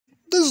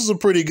this is a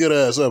pretty good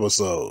ass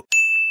episode.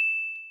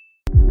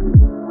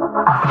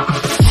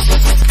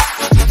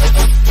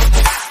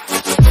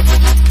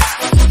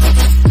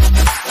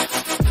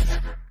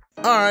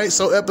 Alright,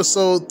 so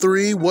episode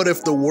 3, What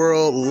If the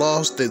World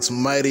Lost Its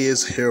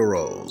Mightiest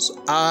Heroes?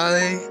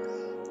 I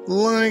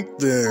like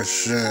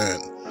this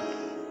shit.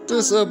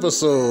 This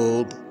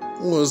episode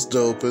was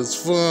dope as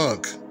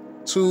fuck.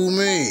 To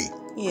me.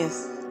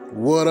 Yes.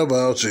 What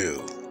about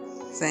you?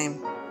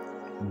 Same.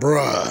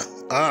 Bruh.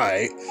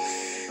 Alright.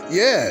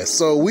 Yeah,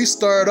 so we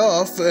start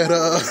off at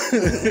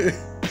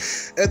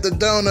at the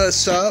donut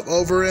shop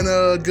over in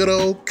good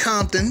old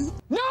Compton.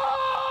 No!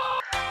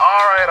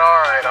 Alright.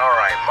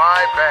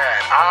 My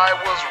bad. I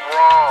was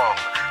wrong.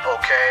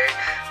 Okay?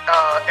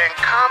 In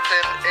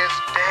Compton is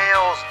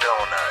Dale's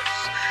Donuts.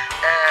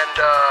 And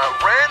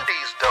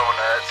Randy's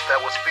Donuts that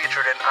was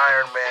featured in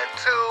Iron Man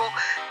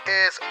 2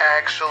 is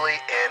actually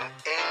in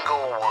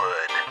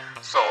Inglewood.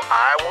 So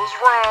I was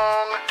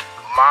wrong.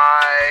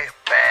 My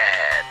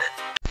bad.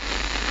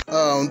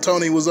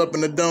 Tony was up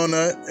in the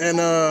donut, and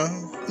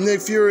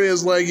Nick Fury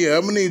is like, yeah,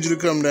 I'm gonna need you to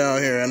come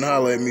down here and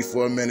holler at me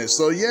for a minute.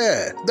 So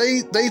yeah,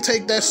 they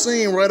take that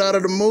scene right out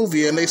of the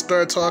movie, and they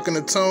start talking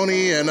to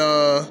Tony, and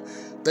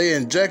they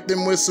inject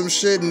him with some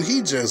shit, and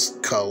he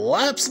just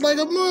collapsed like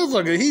a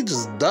motherfucker. He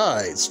just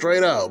died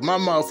straight out. My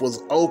mouth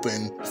was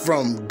open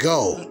from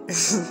go.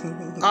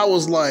 I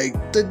was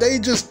like, did they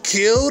just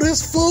kill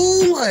this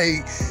fool?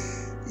 Like,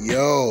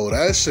 yo,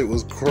 that shit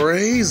was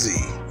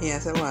crazy.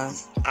 Yes, it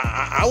was.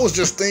 I was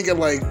just thinking,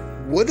 like,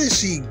 what did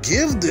she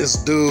give this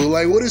dude?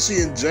 Like, what is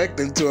she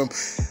injecting to him?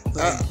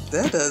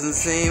 That doesn't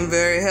seem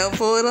very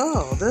helpful at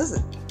all, does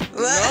it?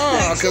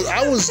 No, because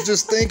I was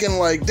just thinking,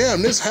 like,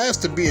 damn, this has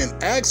to be an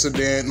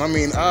accident. I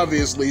mean,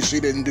 obviously, she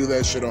didn't do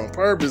that shit on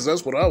purpose.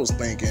 That's what I was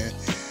thinking.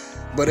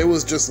 But it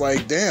was just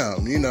like,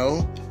 damn, you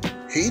know,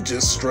 he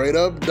just straight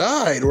up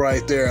died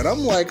right there. And I'm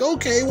like,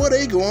 okay, where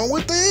they going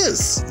with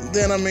this?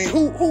 Then, I mean,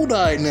 who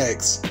died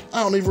next?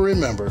 I don't even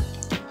remember.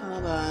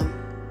 Hold on.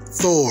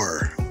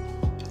 Thor.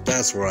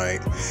 That's right.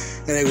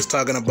 And they was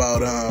talking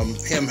about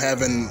him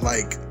having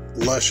like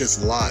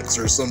luscious locks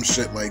or some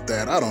shit like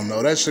that. I don't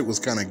know. That shit was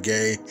kind of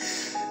gay.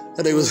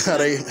 That it was how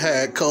they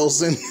had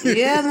Coulson.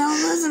 Yeah, no,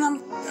 listen,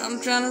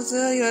 I'm trying to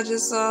tell you. I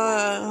just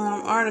saw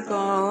an article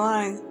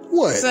online.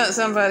 What?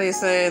 Somebody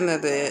saying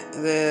that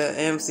the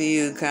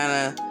MCU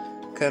kind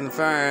of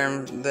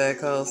confirmed that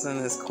Coulson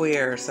is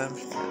queer or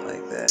something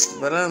like that.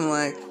 But I'm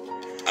like,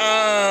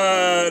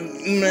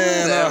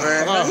 man,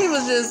 whatever. He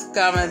was just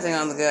commenting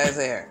on the guy's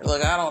hair.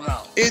 Look, I don't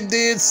know. It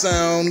did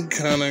sound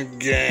kind of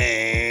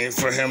gay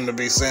for him to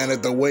be saying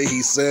it the way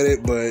he said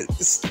it, but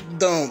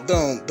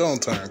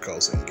don't turn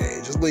Coulson gay.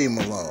 Just leave him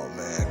alone,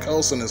 man.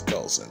 Coulson is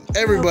Coulson.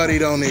 Everybody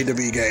don't need to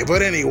be gay.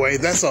 But anyway,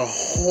 that's a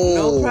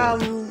whole... No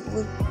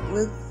problem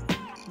with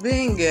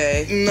being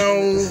gay.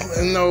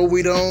 No,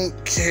 we don't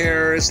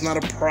care. It's not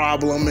a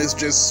problem. It's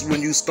just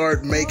when you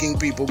start making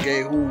people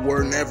gay who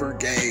were never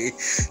gay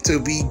to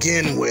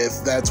begin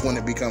with, that's when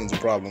it becomes a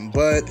problem.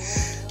 But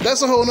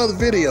that's a whole nother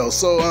video.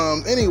 So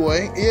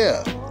anyway,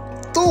 yeah,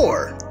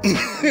 Thor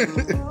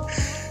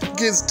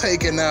gets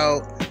taken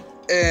out,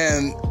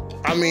 and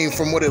I mean,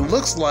 from what it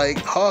looks like,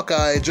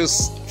 Hawkeye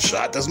just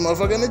shot this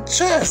motherfucker in the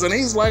chest, and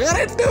he's like, I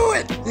didn't do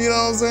it. You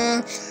know what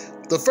I'm saying?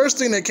 The first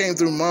thing that came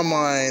through my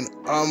mind,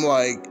 I'm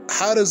like,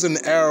 how does an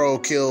arrow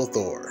kill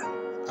Thor?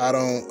 I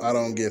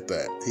don't get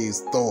that. He's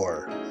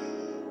Thor,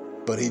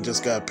 but he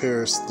just got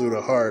pierced through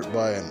the heart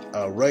by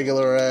a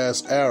regular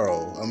ass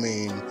arrow. I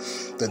mean,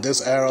 did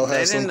this arrow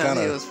have some kind of... They didn't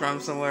know he was from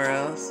somewhere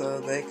else,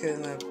 so they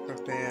couldn't have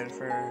prepared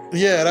for...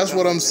 Yeah, that's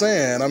what I'm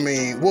saying. I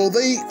mean, well,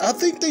 I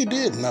think they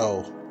did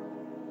know.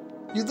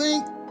 You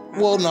think?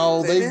 Well,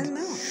 no, they didn't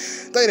know.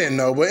 They didn't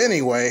know, but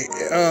anyway,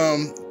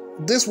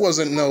 this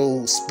wasn't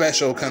no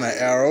special kind of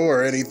arrow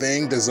or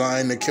anything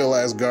designed to kill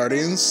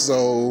Asgardians.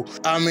 So,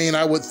 I mean,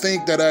 I would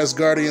think that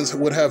Asgardians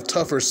would have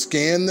tougher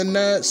skin than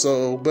that.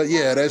 So, but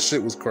yeah, that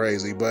shit was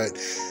crazy. But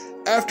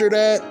after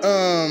that,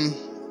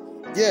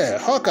 yeah,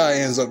 Hawkeye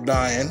ends up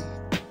dying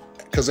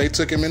because they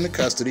took him into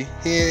custody.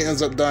 He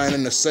ends up dying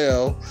in the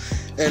cell,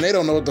 and they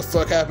don't know what the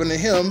fuck happened to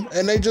him.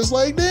 And they just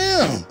like,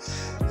 damn,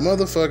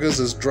 motherfuckers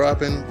is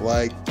dropping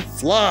like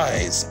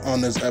flies on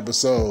this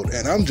episode,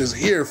 and I'm just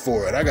here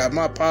for it. I got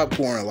my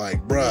popcorn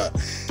like, bruh,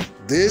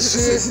 this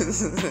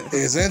shit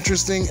is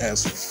interesting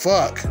as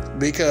fuck,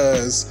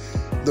 because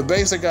the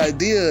basic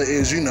idea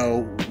is, you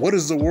know, what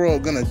is the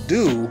world gonna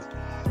do,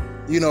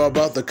 you know,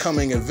 about the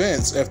coming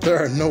events if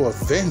there are no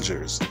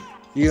Avengers?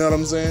 You know what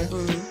I'm saying?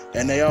 Mm-hmm.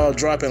 And they all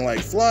dropping like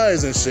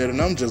flies and shit,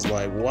 and I'm just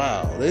like,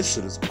 wow, this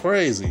shit is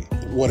crazy.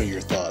 What are your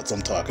thoughts?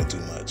 I'm talking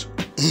too much.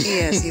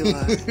 Yes, you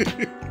are.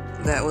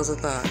 That was a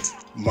thought.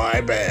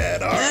 My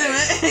bad. All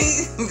right.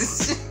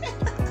 Just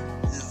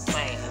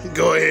saying.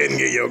 Go ahead and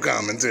get your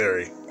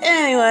commentary.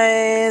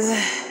 Anyways,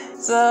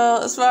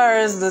 so as far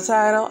as the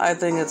title, I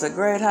think it's a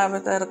great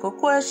hypothetical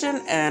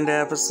question and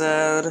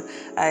episode.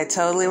 I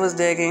totally was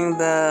digging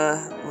the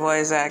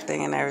voice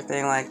acting and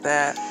everything like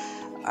that.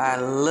 I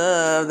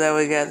love that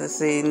we got to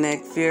see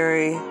Nick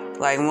Fury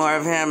like more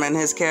of him and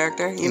his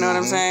character. You know what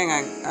I'm saying?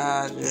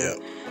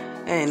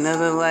 Ain't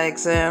nothing like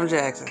Sam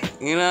Jackson.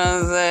 You know what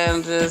I'm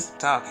saying? Just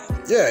talking.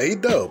 Yeah, he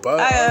dope.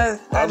 I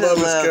love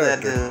his character.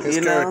 That dude, his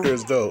character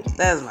is dope.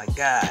 That's my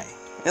guy.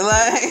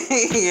 Like,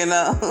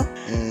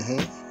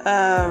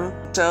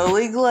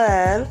 totally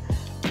glad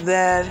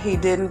that he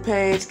didn't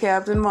page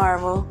Captain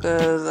Marvel,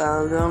 because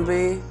I was gonna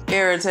be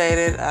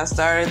irritated. I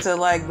started to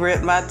like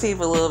grit my teeth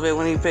a little bit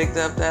when he picked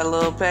up that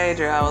little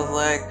pager. I was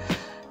like,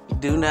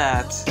 do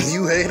not.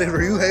 You hate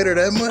her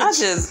that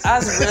much? I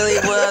really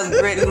was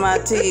gritting my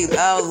teeth.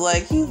 I was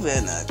like, you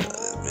better not go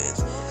this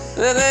bitch.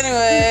 But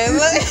anyway,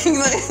 like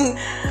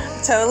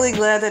totally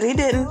glad that he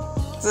didn't.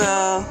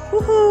 So,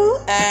 woohoo.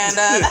 And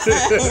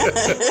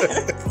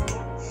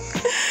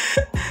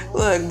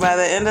look, by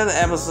the end of the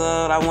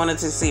episode, I wanted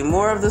to see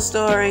more of the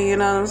story, you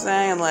know what I'm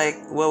saying? Like,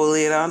 what will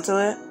lead on to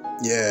it?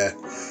 Yeah.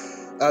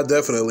 I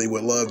definitely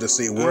would love to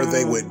see where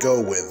they would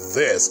go with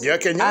this. Yeah,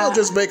 can y'all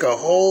just make a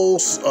whole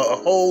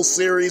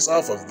series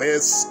off of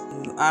this?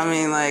 I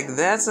mean, like,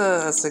 that's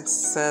a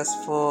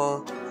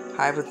successful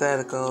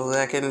hypothetical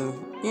that can,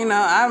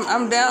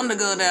 I'm down to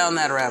go down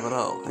that rabbit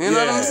hole. You know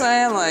what I'm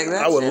saying? Like,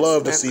 that I would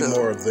love to see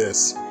more of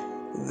this.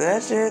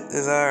 That shit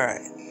is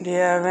alright. Do you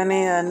have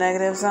any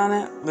negatives on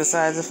it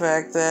besides the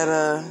fact that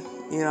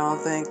you don't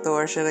think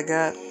Thor should have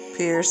got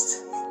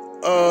pierced?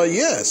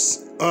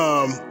 Yes.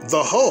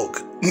 The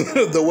Hulk.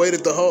 The way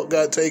that the Hulk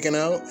got taken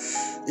out,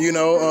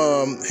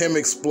 him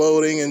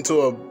exploding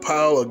into a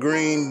pile of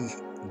green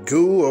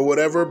goo or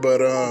whatever,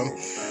 but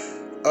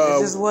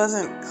it just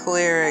wasn't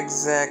clear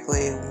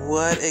exactly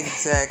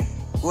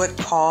what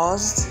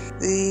caused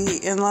the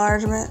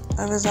enlargement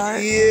of his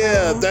heart.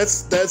 Yeah,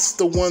 that's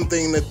the one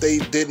thing that they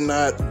did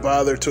not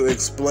bother to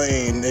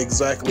explain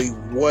exactly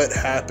what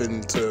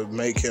happened to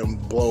make him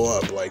blow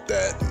up like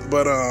that.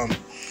 But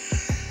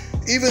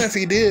even if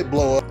he did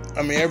blow up,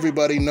 I mean,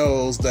 everybody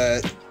knows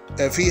that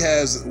if he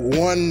has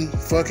one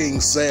fucking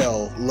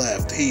cell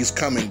left, he's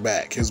coming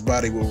back. His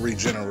body will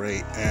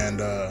regenerate, and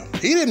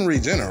he didn't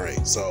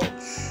regenerate, so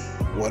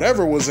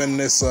whatever was in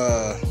this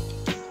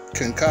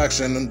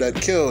concoction that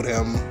killed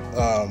him,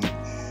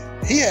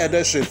 he had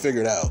that shit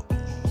figured out.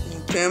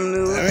 Pym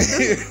knew what to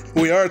do.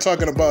 We are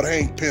talking about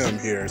Hank Pym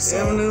here,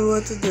 so. Pym knew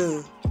what to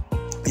do.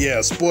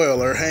 Yeah,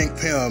 spoiler, Hank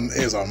Pym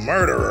is a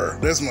murderer.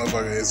 This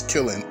motherfucker is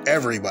killing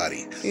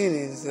everybody. You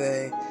need to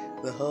say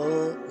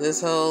this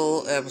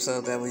whole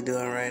episode that we're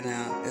doing right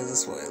now is a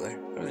spoiler.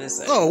 I'm just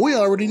saying. Oh, we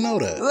already know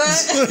that.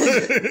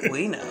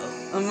 We know.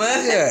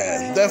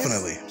 Yeah,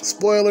 definitely.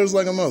 Spoilers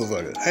like a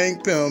motherfucker.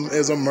 Hank Pym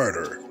is a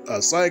murderer.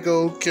 A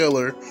psycho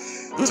killer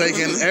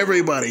taking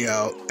everybody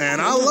out.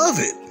 And I love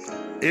it.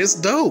 It's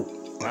dope.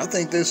 I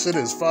think this shit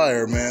is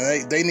fire,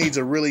 man. They need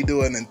to really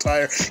do an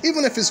entire,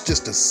 even if it's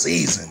just a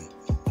season.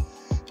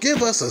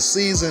 Give us a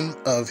season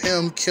of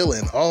him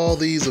killing all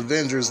these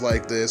Avengers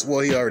like this.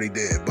 Well, he already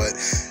did, but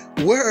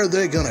where are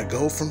they gonna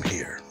go from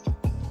here?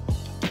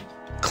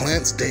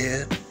 Clint's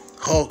dead.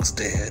 Hulk's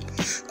dead.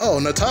 Oh,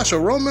 Natasha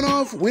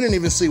Romanoff? We didn't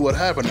even see what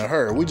happened to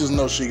her. We just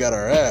know she got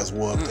her ass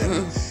whooped.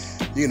 And,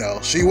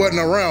 she wasn't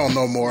around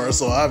no more,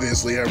 so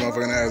obviously her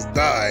motherfucking ass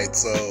died.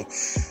 So,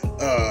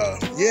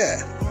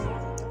 yeah.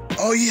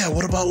 Oh, yeah,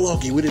 what about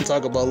Loki? We didn't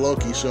talk about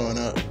Loki showing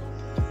up.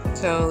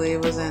 Totally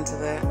was into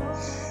that.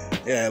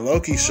 Yeah,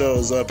 Loki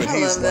shows up and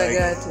he's like...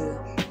 I love that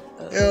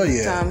guy, too. Hell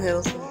yeah. Tom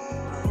Hiddleston.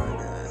 Oh, my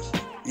gosh.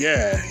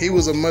 Yeah, he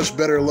was a much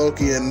better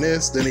Loki in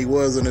this than he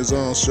was in his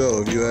own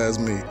show, if you ask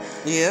me.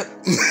 Yep.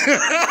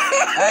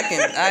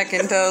 I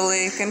can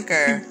totally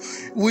concur.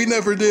 We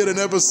never did an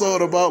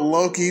episode about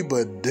Loki,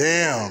 but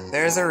damn.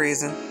 There's a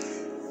reason.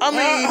 I mean,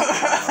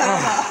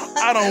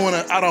 I don't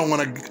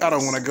want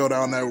to go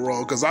down that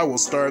road because I will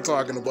start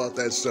talking about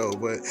that show,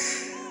 but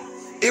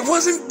it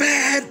wasn't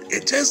bad.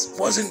 It just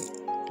wasn't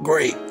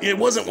great. It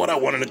wasn't what I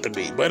wanted it to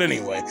be. But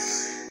anyway,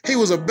 he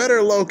was a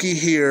better Loki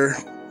here,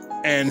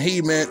 and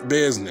he meant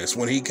business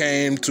when he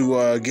came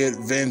to get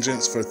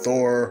vengeance for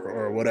Thor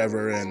or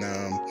whatever, and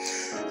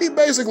he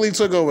basically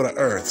took over the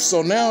Earth.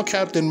 So now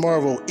Captain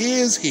Marvel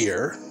is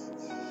here,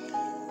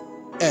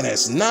 and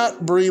it's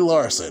not Brie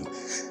Larson.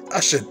 I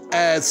should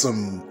add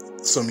some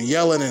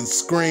yelling and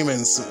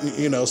screaming,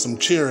 some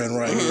cheering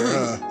right here,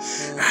 huh?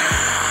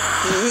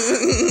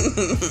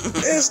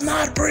 It's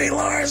not Brie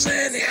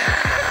Larson,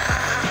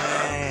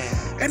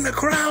 yeah! And the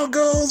crowd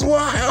goes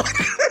wild.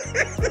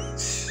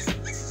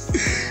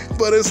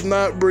 But it's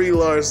not Brie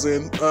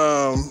Larson.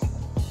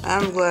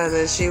 I'm glad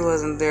that she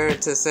wasn't there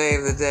to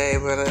save the day,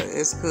 but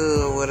it's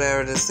cool,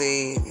 whatever, to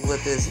see what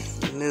this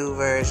new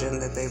version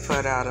that they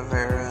put out of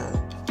her.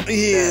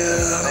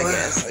 I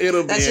guess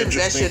it'll be interesting.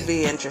 That should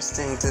be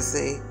interesting to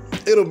see.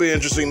 It'll be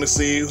interesting to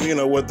see,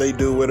 what they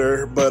do with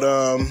her. But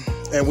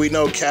and we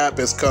know Cap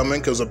is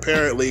coming because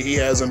apparently he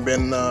hasn't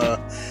been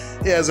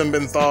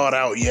thawed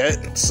out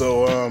yet.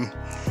 So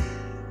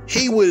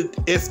he would,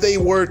 if they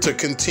were to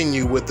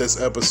continue with this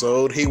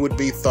episode, he would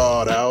be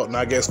thawed out, and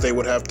I guess they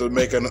would have to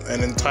make an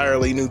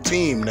entirely new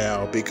team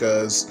now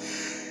because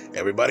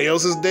everybody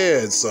else is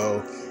dead.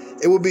 So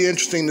it would be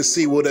interesting to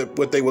see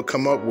what they would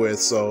come up with.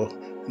 So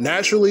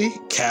Naturally,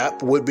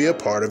 Cap would be a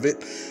part of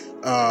it.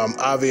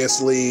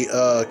 Obviously,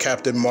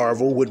 Captain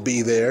Marvel would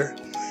be there.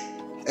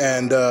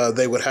 And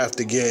they would have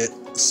to get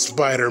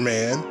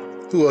Spider-Man.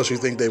 Who else you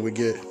think they would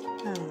get?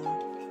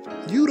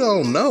 You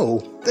don't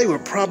know. They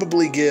would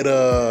probably get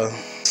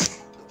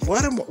why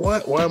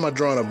am I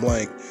drawing a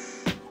blank?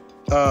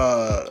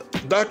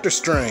 Doctor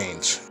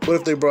Strange. What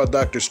if they brought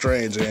Doctor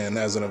Strange in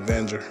as an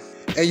Avenger?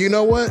 And you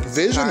know what?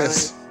 Vision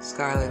is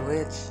Scarlet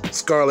Witch.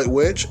 Scarlet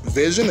Witch.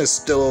 Vision is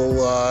still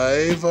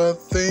alive, I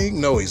think.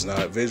 No, he's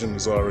not. Vision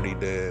is already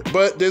dead.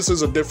 But this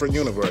is a different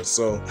universe,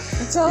 so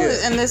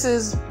And this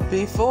is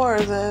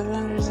before the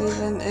Avengers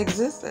even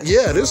existed.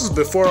 Yeah, this is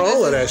before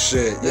all of that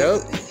shit.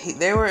 Yep.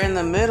 They were in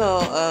the middle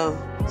of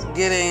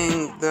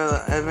getting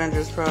the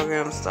Avengers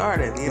program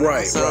started. You know?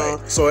 Right.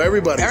 So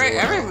everybody's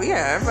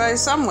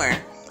everybody's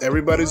somewhere.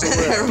 Everybody's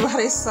around.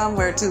 Everybody's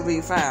somewhere to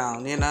be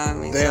found. You know what I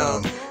mean?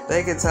 Damn. So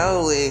they could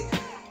totally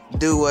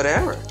do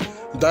whatever.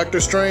 Doctor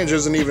Strange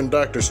isn't even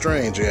Doctor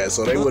Strange yet,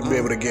 so they wouldn't be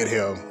able to get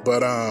him.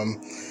 But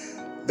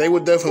they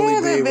would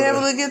definitely be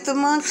able to get the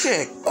monk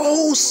chick.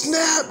 Oh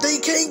snap! They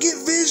can't get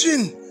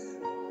Vision.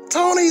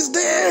 Tony's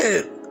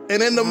dead,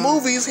 and in the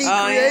movies he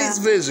creates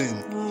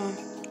Vision.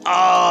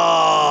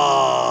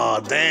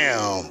 Oh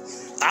damn!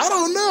 I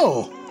don't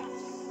know.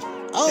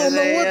 I don't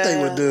know what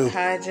they would do.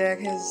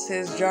 Hijack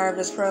his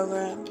Jarvis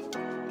program.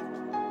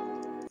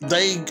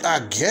 They, I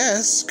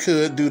guess,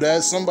 could do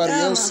that. Somebody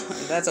else.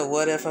 That's a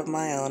what if of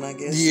my own, I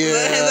guess.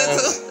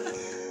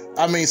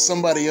 Yeah. I mean,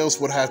 somebody else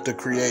would have to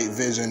create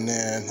Vision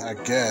then, I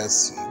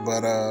guess.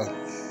 But,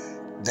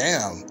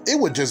 damn. It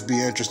would just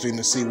be interesting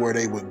to see where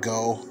they would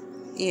go.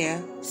 Yeah.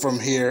 From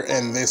here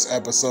in this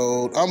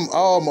episode. I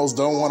almost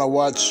don't want to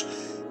watch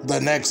the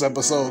next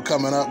episode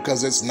coming up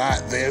because it's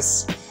not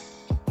this.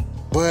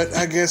 But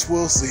I guess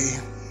we'll see.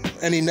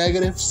 Any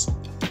negatives?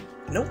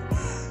 Nope.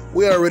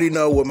 We already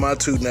know what my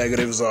two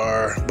negatives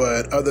are,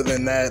 but other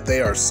than that,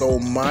 they are so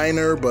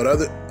minor. But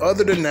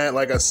other than that,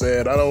 like I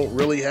said, I don't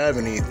really have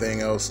anything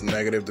else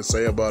negative to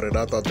say about it.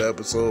 I thought the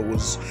episode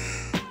was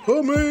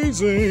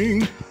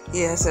amazing.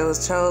 Yes, it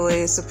was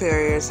totally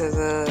superior to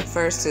the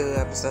first two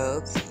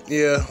episodes.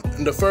 Yeah,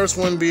 and the first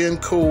one being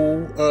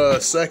cool.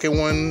 Second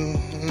one,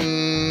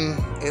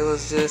 it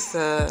was just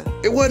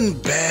it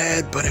wasn't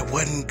bad, but it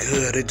wasn't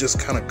good. It just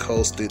kind of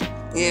coasted.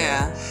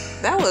 Yeah,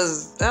 that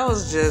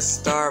was just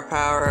star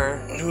power.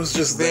 It was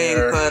just being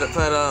there.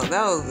 put on.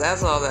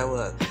 That's all that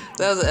was.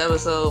 That was an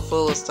episode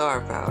full of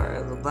star power.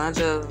 It was a bunch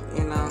of,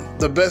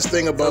 The best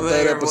thing about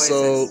that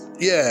episode,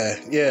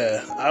 voices.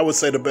 yeah, I would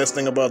say the best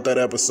thing about that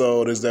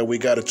episode is that we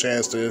got a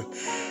chance to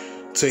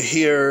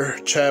hear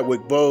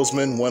Chadwick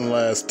Boseman one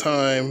last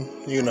time.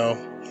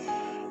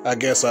 I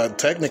guess I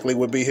technically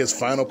would be his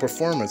final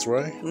performance,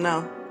 right?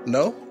 No.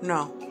 No?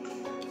 No.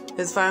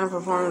 His final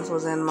performance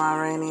was in Ma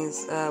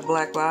Rainey's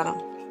Black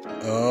Bottom.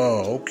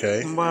 Oh,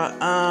 okay.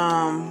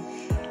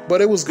 But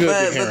it was good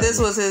to hear. But this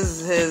was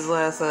his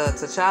last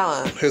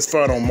T'Challa. His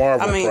final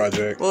Marvel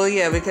project. Well,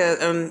 yeah, because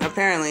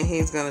apparently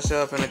he's going to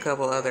show up in a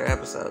couple other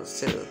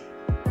episodes, too.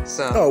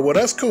 So. Oh, well,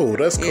 that's cool.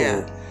 That's cool.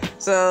 Yeah.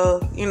 So,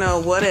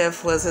 What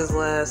If was his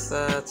last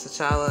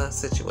T'Challa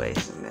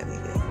situation that he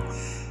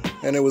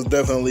did. And it was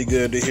definitely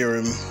good to hear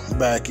him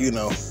back, in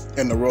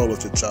the role of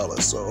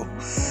T'Challa, so...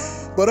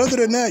 But other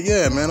than that,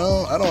 yeah, man,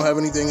 I don't have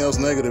anything else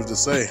negative to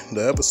say.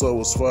 The episode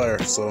was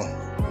fire, so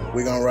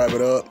we're gonna wrap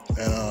it up,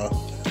 and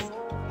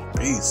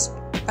peace.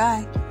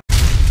 Bye.